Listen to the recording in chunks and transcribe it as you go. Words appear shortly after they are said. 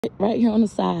right here on the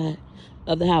side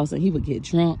of the house, and he would get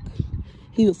drunk.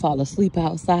 He would fall asleep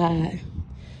outside.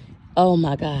 Oh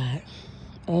my God.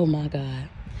 Oh my God.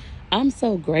 I'm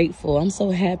so grateful. I'm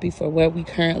so happy for where we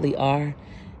currently are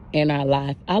in our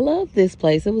life. I love this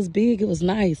place. It was big. It was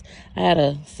nice. I had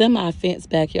a semi-fenced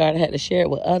backyard. I had to share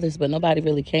it with others, but nobody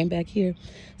really came back here.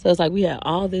 So it's like we had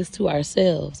all this to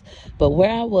ourselves. But where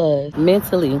I was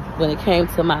mentally when it came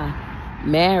to my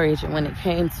marriage and when it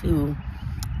came to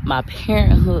my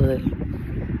parenthood,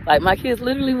 like my kids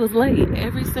literally was late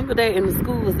every single day, and the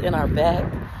school was in our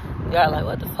back. Y'all like,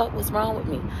 what the fuck was wrong with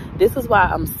me? This is why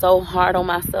I'm so hard on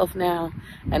myself now.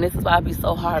 And this is why I be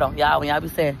so hard on y'all when y'all be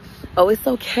saying, oh, it's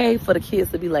okay for the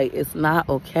kids to be late. It's not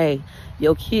okay.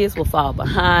 Your kids will fall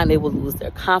behind. They will lose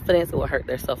their confidence. It will hurt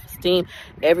their self-esteem.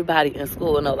 Everybody in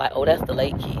school will know, like, oh, that's the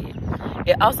late kid.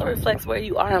 It also reflects where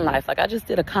you are in life. Like, I just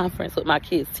did a conference with my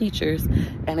kids' teachers,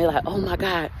 and they're like, oh my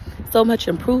God, so much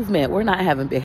improvement. We're not having